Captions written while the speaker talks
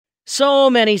So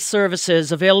many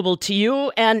services available to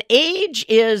you, and age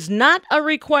is not a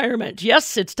requirement.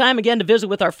 Yes, it's time again to visit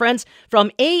with our friends from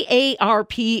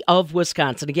AARP of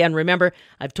Wisconsin. Again, remember,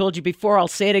 I've told you before, I'll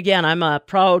say it again, I'm a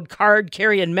proud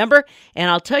card-carrying member,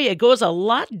 and I'll tell you, it goes a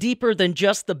lot deeper than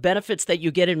just the benefits that you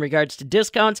get in regards to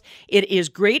discounts. It is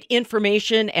great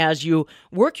information as you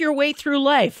work your way through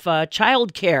life,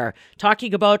 childcare,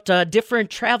 talking about different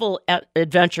travel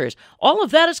adventures. All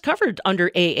of that is covered under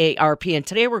AARP, and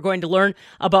today we're going to learn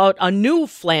about a new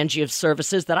flange of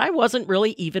services that I wasn't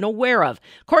really even aware of.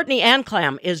 Courtney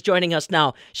Anclam is joining us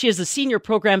now. She is a senior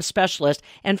program specialist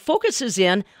and focuses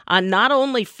in on not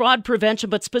only fraud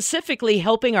prevention, but specifically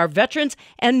helping our veterans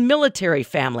and military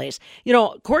families. You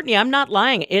know, Courtney, I'm not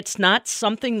lying. It's not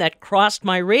something that crossed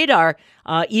my radar,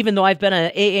 even though I've been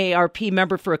an AARP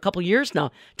member for a couple years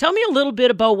now. Tell me a little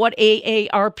bit about what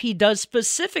AARP does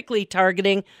specifically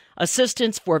targeting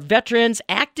assistance for veterans,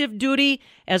 active duty,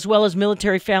 as well as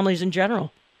military families in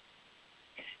general.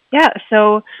 Yeah,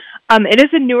 so it is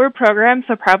a newer program,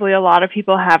 so probably a lot of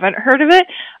people haven't heard of it.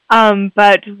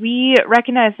 But we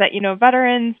recognize that,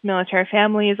 veterans, military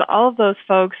families, all of those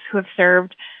folks who have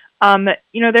served,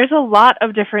 there's a lot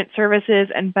of different services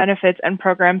and benefits and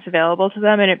programs available to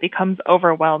them, and it becomes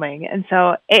overwhelming. And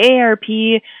so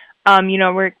AARP,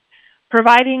 we're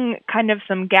providing kind of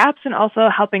some gaps and also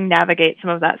helping navigate some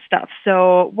of that stuff.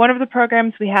 So one of the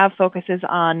programs we have focuses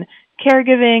on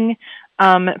caregiving,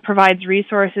 provides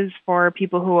resources for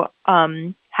people who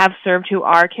have served who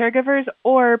are caregivers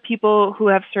or people who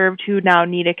have served who now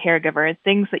need a caregiver,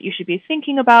 things that you should be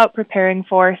thinking about, preparing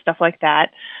for, stuff like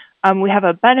that. We have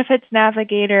a benefits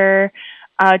navigator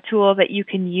tool that you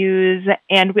can use,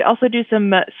 and we also do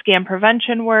some scam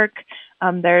prevention work.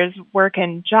 There's work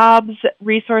and jobs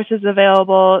resources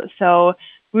available. So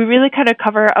we really kind of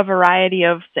cover a variety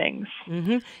of things.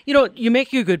 Mm-hmm. You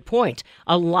make a good point.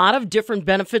 A lot of different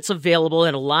benefits available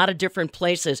in a lot of different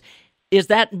places. Is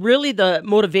that really the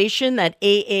motivation that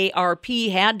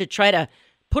AARP had to try to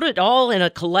put it all in a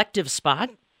collective spot?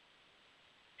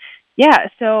 Yeah,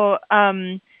 so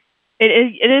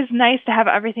it is nice to have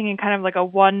everything in kind of like a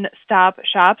one-stop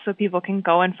shop so people can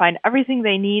go and find everything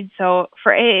they need. So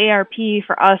for AARP,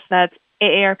 for us, that's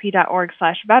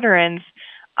aarp.org/veterans.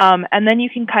 And then you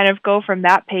can kind of go from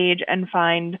that page and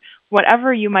find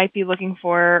whatever you might be looking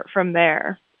for from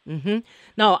there. Mm-hmm.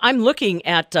 Now, I'm looking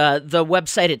at the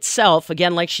website itself.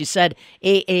 Again, like she said,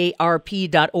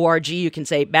 aarp.org. You can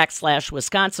say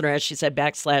 /Wisconsin, or as she said,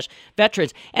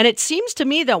 /veterans. And it seems to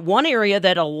me that one area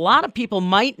that a lot of people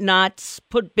might not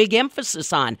put big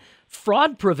emphasis on,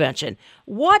 fraud prevention.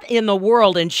 What in the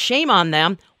world, and shame on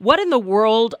them, what in the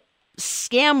world,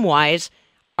 scam-wise,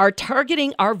 are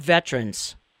targeting our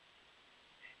veterans?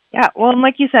 Yeah, well, and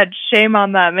like you said, shame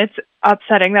on them. It's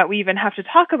upsetting that we even have to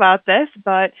talk about this,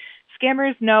 but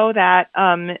scammers know that,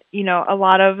 a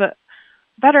lot of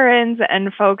veterans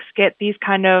and folks get these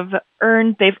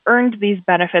they've earned these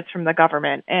benefits from the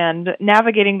government, and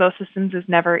navigating those systems is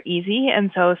never easy.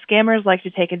 And so scammers like to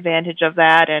take advantage of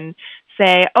that and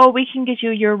say, oh, we can get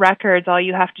you your records. All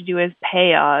you have to do is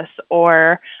pay us.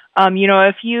 Or,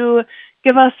 if you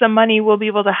give us some money, we'll be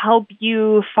able to help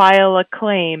you file a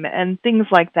claim and things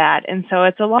like that. And so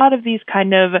it's a lot of these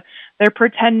they're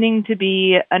pretending to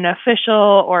be an official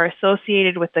or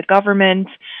associated with the government.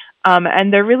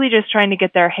 And they're really just trying to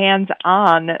get their hands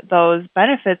on those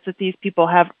benefits that these people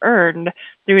have earned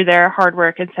through their hard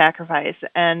work and sacrifice.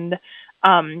 And,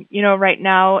 right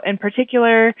now in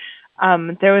particular,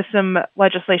 there was some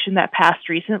legislation that passed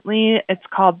recently. It's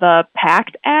called the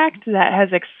PACT Act that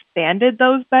has expanded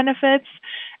those benefits.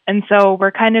 And so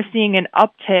we're kind of seeing an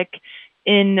uptick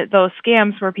in those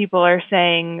scams where people are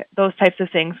saying those types of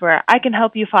things where I can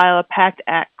help you file a PACT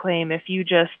Act claim if you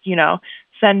just,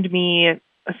 send me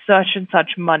such and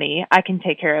such money. I can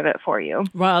take care of it for you.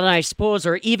 Well, and I suppose,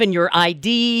 or even your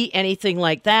ID, anything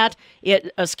like that.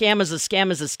 A scam is a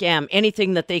scam is a scam.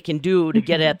 Anything that they can do to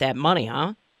get at that money,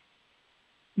 huh?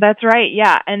 That's right.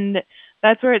 Yeah. And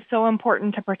that's where it's so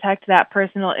important to protect that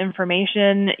personal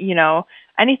information.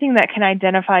 Anything that can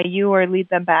identify you or lead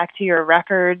them back to your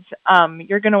records,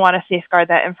 you're going to want to safeguard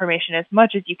that information as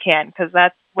much as you can, because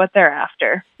that's what they're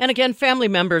after. And again, family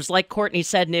members, like Courtney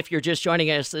said, and if you're just joining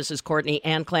us, this is Courtney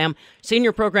Anclam,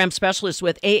 Senior Program Specialist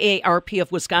with AARP of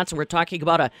Wisconsin. We're talking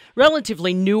about a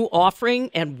relatively new offering,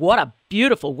 and what a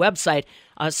beautiful website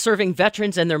serving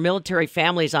veterans and their military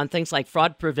families on things like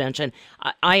fraud prevention.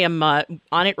 I am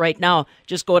on it right now.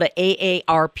 Just go to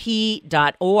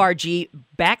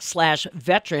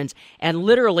aarp.org/veterans, and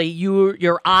literally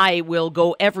your eye will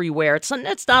go everywhere.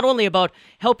 It's not only about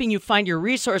helping you find your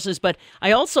resources, but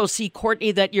I also see,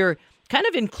 Courtney, that you're kind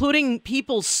of including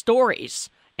people's stories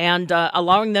and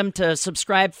allowing them to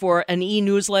subscribe for an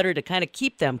e-newsletter to kind of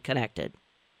keep them connected.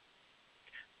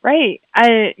 Right.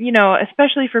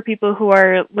 Especially for people who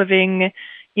are living,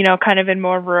 kind of in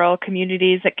more rural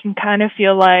communities, it can kind of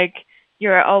feel like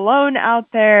you're alone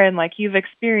out there and like you've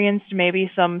experienced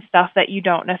maybe some stuff that you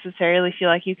don't necessarily feel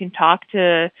like you can talk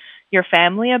to your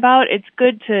family about. It's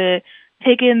good to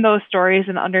take in those stories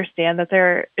and understand that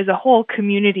there is a whole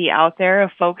community out there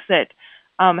of folks that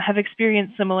have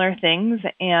experienced similar things,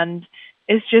 and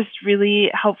it's just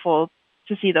really helpful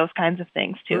to see those kinds of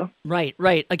things too. Right.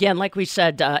 Again, like we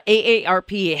said,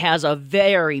 AARP has a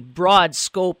very broad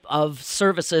scope of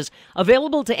services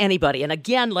available to anybody. And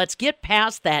again, let's get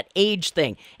past that age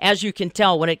thing. As you can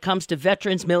tell, when it comes to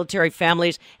veterans, military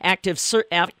families, active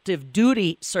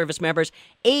duty service members,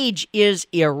 age is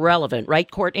irrelevant. Right,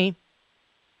 Courtney?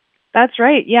 That's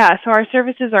right. Yeah. So our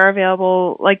services are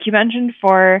available, like you mentioned,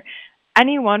 for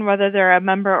anyone, whether they're a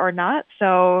member or not.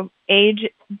 So age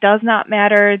does not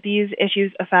matter. These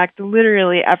issues affect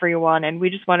literally everyone, and we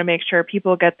just want to make sure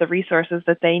people get the resources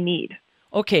that they need.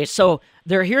 Okay, so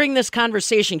they're hearing this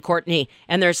conversation, Courtney,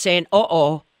 and they're saying,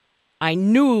 I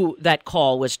knew that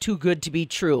call was too good to be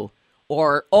true.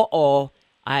 Or,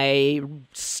 I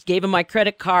gave him my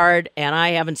credit card and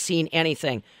I haven't seen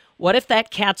anything. What if that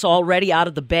cat's already out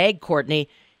of the bag, Courtney?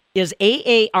 Is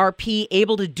AARP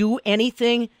able to do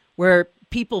anything where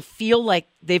people feel like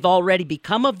they've already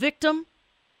become a victim?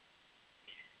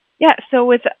 Yeah, so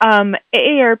with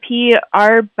AARP,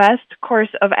 our best course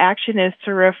of action is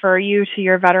to refer you to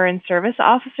your veteran service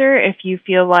officer if you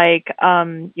feel like,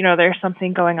 there's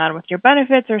something going on with your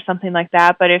benefits or something like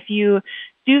that. But if you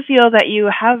do feel that you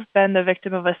have been the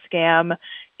victim of a scam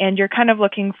and you're kind of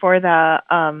looking for the,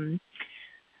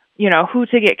 who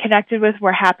to get connected with,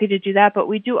 we're happy to do that. But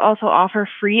we do also offer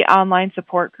free online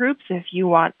support groups if you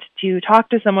want to talk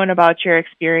to someone about your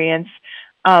experience.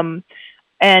 And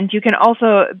you can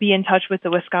also be in touch with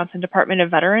the Wisconsin Department of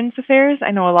Veterans Affairs.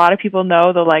 I know a lot of people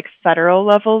know the federal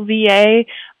level VA,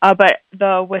 but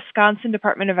the Wisconsin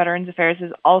Department of Veterans Affairs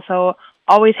is also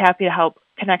always happy to help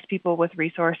connect people with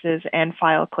resources and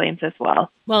file claims as well.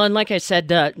 Well, and like I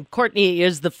said, Courtney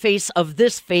is the face of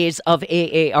this phase of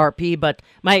AARP, but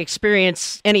my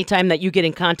experience, anytime that you get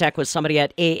in contact with somebody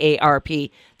at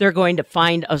AARP, they're going to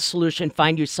find a solution,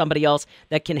 find you somebody else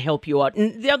that can help you out.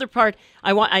 And the other part,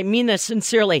 I mean this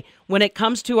sincerely, when it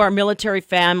comes to our military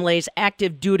families,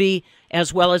 active duty,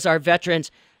 as well as our veterans,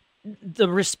 the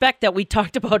respect that we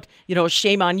talked about,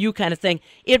 shame on you kind of thing,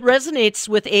 it resonates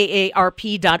with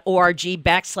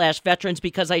aarp.org/veterans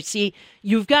because I see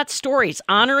you've got stories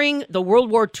honoring the World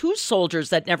War II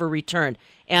soldiers that never returned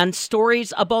and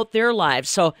stories about their lives.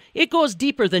 So it goes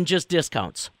deeper than just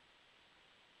discounts.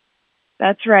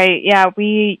 That's right. Yeah,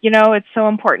 it's so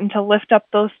important to lift up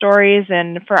those stories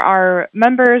and for our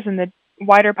members and the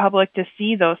wider public to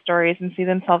see those stories and see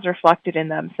themselves reflected in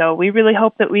them. So we really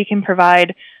hope that we can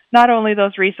provide not only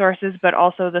those resources, but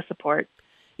also the support.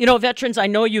 Veterans, I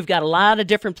know you've got a lot of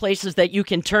different places that you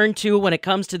can turn to when it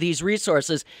comes to these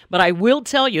resources, but I will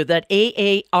tell you that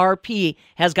AARP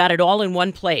has got it all in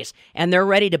one place, and they're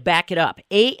ready to back it up.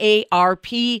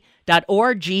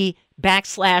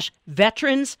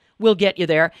 aarp.org/veterans will get you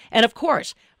there. And of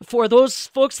course, for those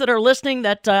folks that are listening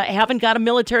that haven't got a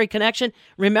military connection,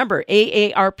 remember,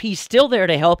 AARP is still there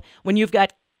to help when you've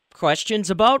got questions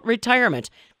about retirement,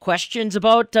 questions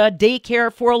about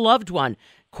daycare for a loved one,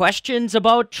 questions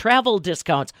about travel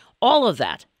discounts, all of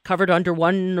that covered under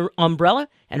one umbrella,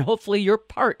 and hopefully you're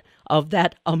part of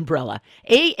that umbrella.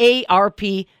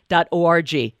 AARP.org.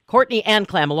 Courtney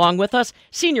Anclam along with us,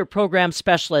 Senior Program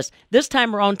Specialist, this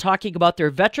time around talking about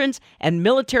their Veterans and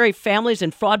Military Families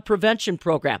and Fraud Prevention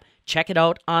Program. Check it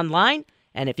out online,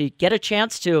 and if you get a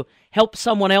chance to help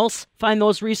someone else find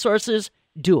those resources,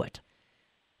 do it.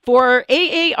 For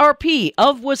AARP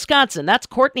of Wisconsin, that's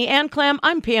Courtney Anclam.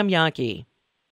 I'm Pam Yankee.